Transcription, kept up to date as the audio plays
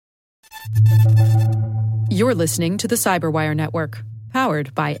You're listening to the Cyberwire Network,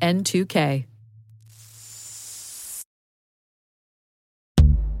 powered by N2K.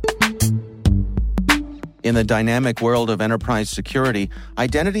 In the dynamic world of enterprise security,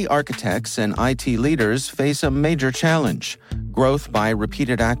 identity architects and IT leaders face a major challenge. Growth by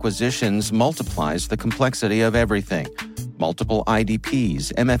repeated acquisitions multiplies the complexity of everything. Multiple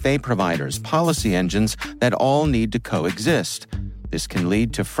IDPs, MFA providers, policy engines that all need to coexist. This can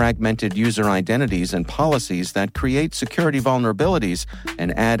lead to fragmented user identities and policies that create security vulnerabilities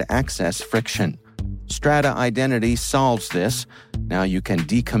and add access friction. Strata Identity solves this. Now you can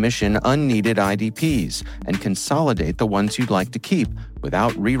decommission unneeded IDPs and consolidate the ones you'd like to keep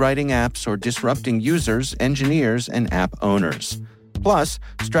without rewriting apps or disrupting users, engineers, and app owners. Plus,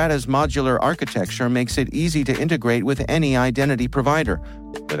 Strata's modular architecture makes it easy to integrate with any identity provider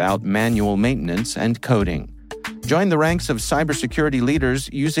without manual maintenance and coding. Join the ranks of cybersecurity leaders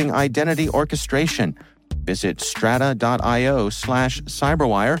using identity orchestration. Visit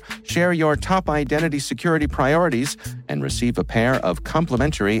strata.io/cyberwire, share your top identity security priorities, and receive a pair of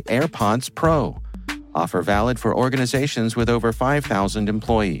complimentary AirPods Pro. Offer valid for organizations with over 5,000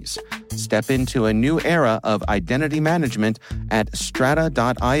 employees. Step into a new era of identity management at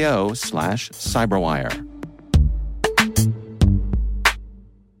strata.io/cyberwire.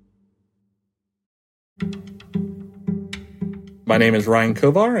 My name is Ryan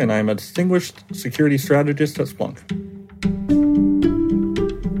Kovar, and I'm a distinguished security strategist at Splunk.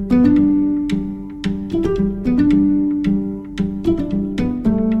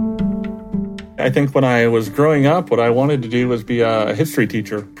 I think when I was growing up, what I wanted to do was be a history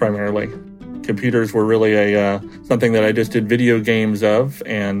teacher, primarily. Computers were really something that I just did video games of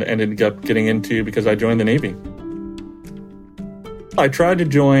and ended up getting into because I joined the Navy. I tried to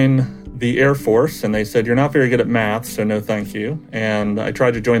join the Air Force, and they said, you're not very good at math, so no thank you. And I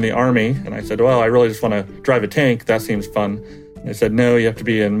tried to join the Army, and I said, well, I really just want to drive a tank. That seems fun. And they said, no, you have to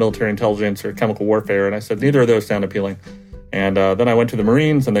be in military intelligence or chemical warfare. And I said, neither of those sound appealing. And then I went to the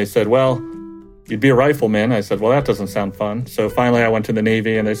Marines, and they said, well, you'd be a rifleman. I said, well, that doesn't sound fun. So finally I went to the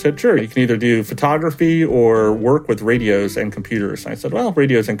Navy, and they said, sure, you can either do photography or work with radios and computers. And I said, well,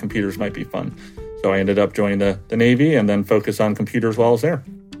 radios and computers might be fun. So I ended up joining the Navy and then focused on computers while I was there.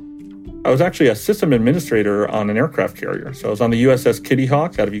 I was actually a system administrator on an aircraft carrier. So I was on the USS Kitty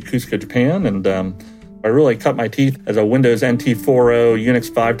Hawk out of Yokosuka, Japan, and I really cut my teeth as a Windows NT 4.0,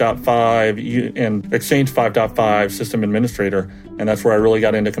 Unix 5.5, and Exchange 5.5 system administrator. And that's where I really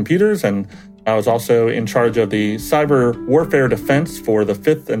got into computers. And I was also in charge of the cyber warfare defense for the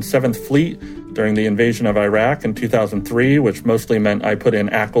 5th and 7th Fleet during the invasion of Iraq in 2003, which mostly meant I put in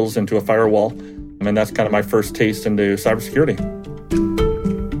ACLs into a firewall. And that's kind of my first taste into cybersecurity.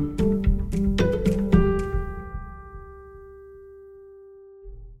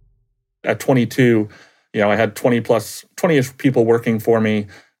 At 22, I had 20-ish people working for me,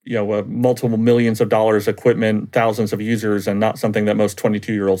 multiple millions of dollars equipment, thousands of users, and not something that most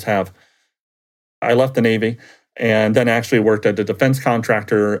 22-year-olds have. I left the Navy and then actually worked at a defense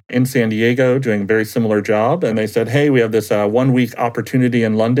contractor in San Diego doing a very similar job. And they said, hey, we have this 1-week opportunity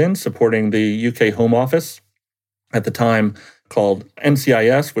in London supporting the UK Home Office at the time called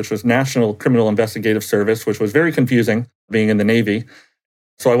NCIS, which was National Criminal Investigative Service, which was very confusing being in the Navy.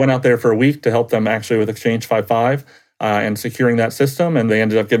 So I went out there for a week to help them actually with Exchange 5.5 and securing that system. And they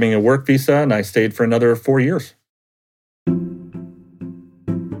ended up giving me a work visa, and I stayed for another 4 years.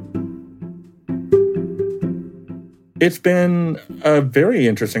 It's been a very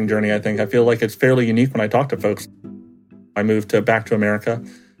interesting journey, I think. I feel like it's fairly unique when I talk to folks. I moved back to America,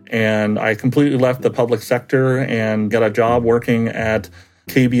 and I completely left the public sector and got a job working at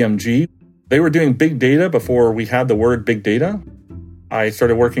KBMG. They were doing big data before we had the word big data. I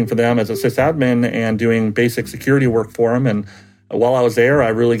started working for them as a sysadmin and doing basic security work for them. And while I was there, I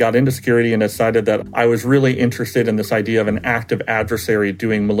really got into security and decided that I was really interested in this idea of an active adversary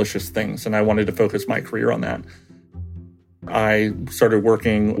doing malicious things. And I wanted to focus my career on that. I started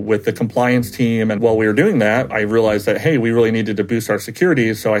working with the compliance team. And while we were doing that, I realized that, hey, we really needed to boost our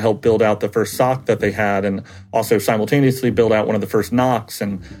security. So I helped build out the first SOC that they had and also simultaneously build out one of the first NOCs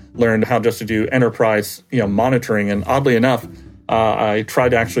and learned how just to do enterprise monitoring. And oddly enough, I tried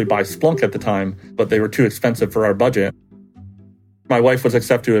to actually buy Splunk at the time, but they were too expensive for our budget. My wife was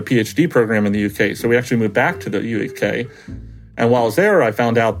accepted to a PhD program in the UK, so we actually moved back to the UK. And while I was there, I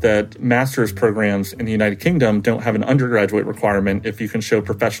found out that master's programs in the United Kingdom don't have an undergraduate requirement if you can show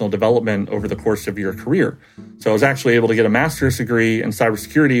professional development over the course of your career. So I was actually able to get a master's degree in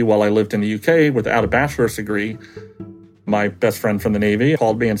cybersecurity while I lived in the UK without a bachelor's degree. My best friend from the Navy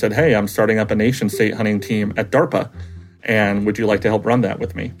called me and said, hey, I'm starting up a nation-state hunting team at DARPA. And would you like to help run that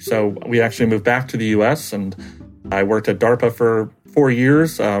with me? So we actually moved back to the US, and I worked at DARPA for 4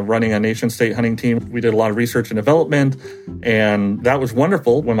 years, running a nation-state hunting team. We did a lot of research and development, and that was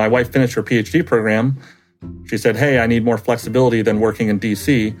wonderful. When my wife finished her PhD program, she said, hey, I need more flexibility than working in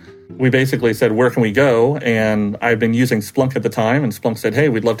DC. We basically said, where can we go? And I've been using Splunk at the time, and Splunk said, hey,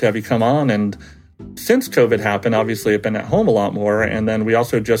 we'd love to have you come on. And since COVID happened, obviously I've been at home a lot more. And then we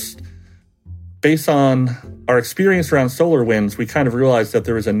also just, based on our experience around SolarWinds, we kind of realized that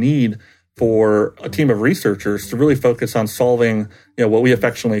there was a need for a team of researchers to really focus on solving, what we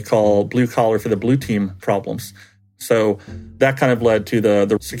affectionately call blue collar for the blue team problems. So that kind of led to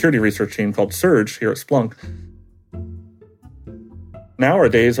the security research team called Surge here at Splunk. Now our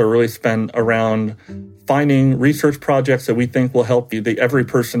days are really spent around finding research projects that we think will help the every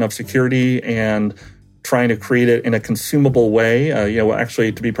person of security and trying to create it in a consumable way.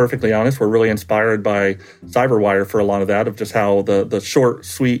 Actually, to be perfectly honest, we're really inspired by CyberWire for a lot of that, of just how the short,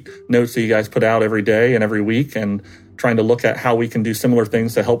 sweet notes that you guys put out every day and every week, and trying to look at how we can do similar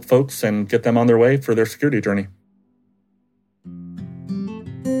things to help folks and get them on their way for their security journey.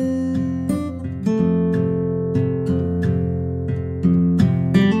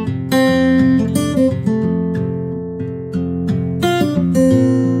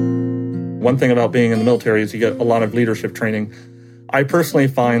 One thing about being in the military is you get a lot of leadership training. I personally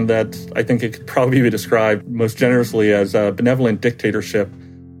find that I think it could probably be described most generously as a benevolent dictatorship.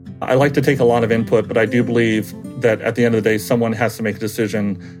 I like to take a lot of input, but I do believe that at the end of the day, someone has to make a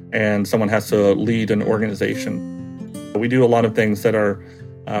decision and someone has to lead an organization. We do a lot of things that are,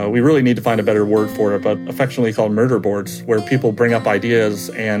 we really need to find a better word for it, but affectionately called murder boards, where people bring up ideas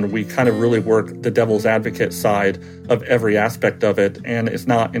and we kind of really work the devil's advocate side of every aspect of it. And it's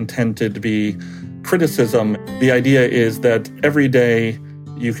not intended to be criticism. The idea is that every day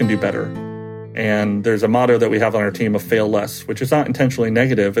you can do better. And there's a motto that we have on our team of fail less, which is not intentionally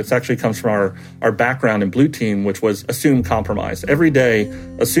negative. It actually comes from our background in Blue Team, which was assume compromise. Every day,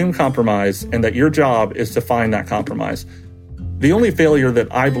 assume compromise, and that your job is to find that compromise. The only failure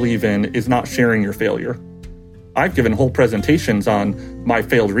that I believe in is not sharing your failure. I've given whole presentations on my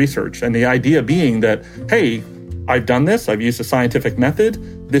failed research, and the idea being that, hey, I've done this, I've used a scientific method,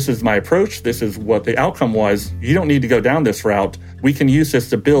 this is my approach, this is what the outcome was, you don't need to go down this route, we can use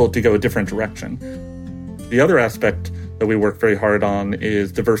this to build to go a different direction. The other aspect that we work very hard on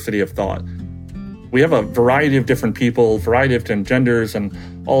is diversity of thought. We have a variety of different people, variety of different genders, and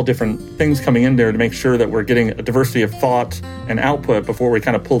all different things coming in there to make sure that we're getting a diversity of thought and output before we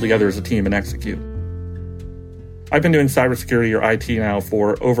kind of pull together as a team and execute. I've been doing cybersecurity or IT now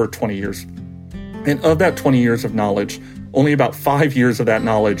for over 20 years. And of that 20 years of knowledge, only about 5 years of that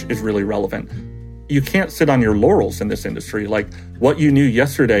knowledge is really relevant. You can't sit on your laurels in this industry. Like, what you knew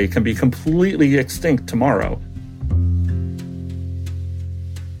yesterday can be completely extinct tomorrow.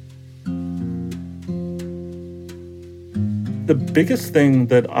 The biggest thing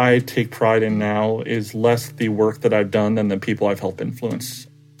that I take pride in now is less the work that I've done than the people I've helped influence.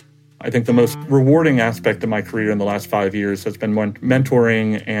 I think the most rewarding aspect of my career in the last 5 years has been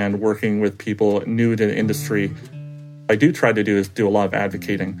mentoring and working with people new to the industry. I do try to do a lot of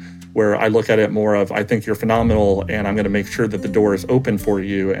advocating, where I look at it more of, I think you're phenomenal, and I'm going to make sure that the door is open for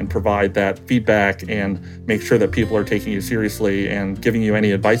you and provide that feedback and make sure that people are taking you seriously and giving you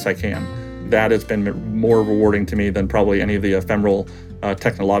any advice I can. That has been more rewarding to me than probably any of the ephemeral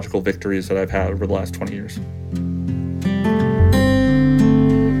technological victories that I've had over the last 20 years.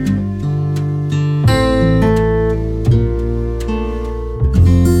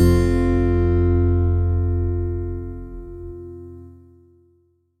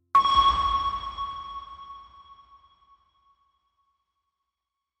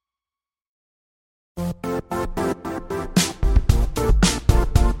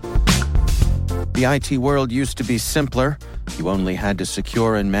 The IT world used to be simpler. You only had to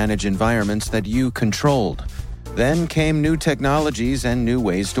secure and manage environments that you controlled. Then came new technologies and new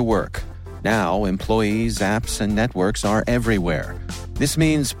ways to work. Now, employees, apps, and networks are everywhere. This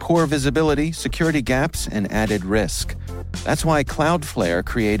means poor visibility, security gaps, and added risk. That's why Cloudflare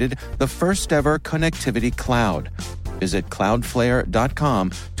created the first-ever connectivity cloud. Visit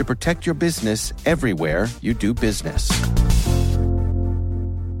cloudflare.com to protect your business everywhere you do business.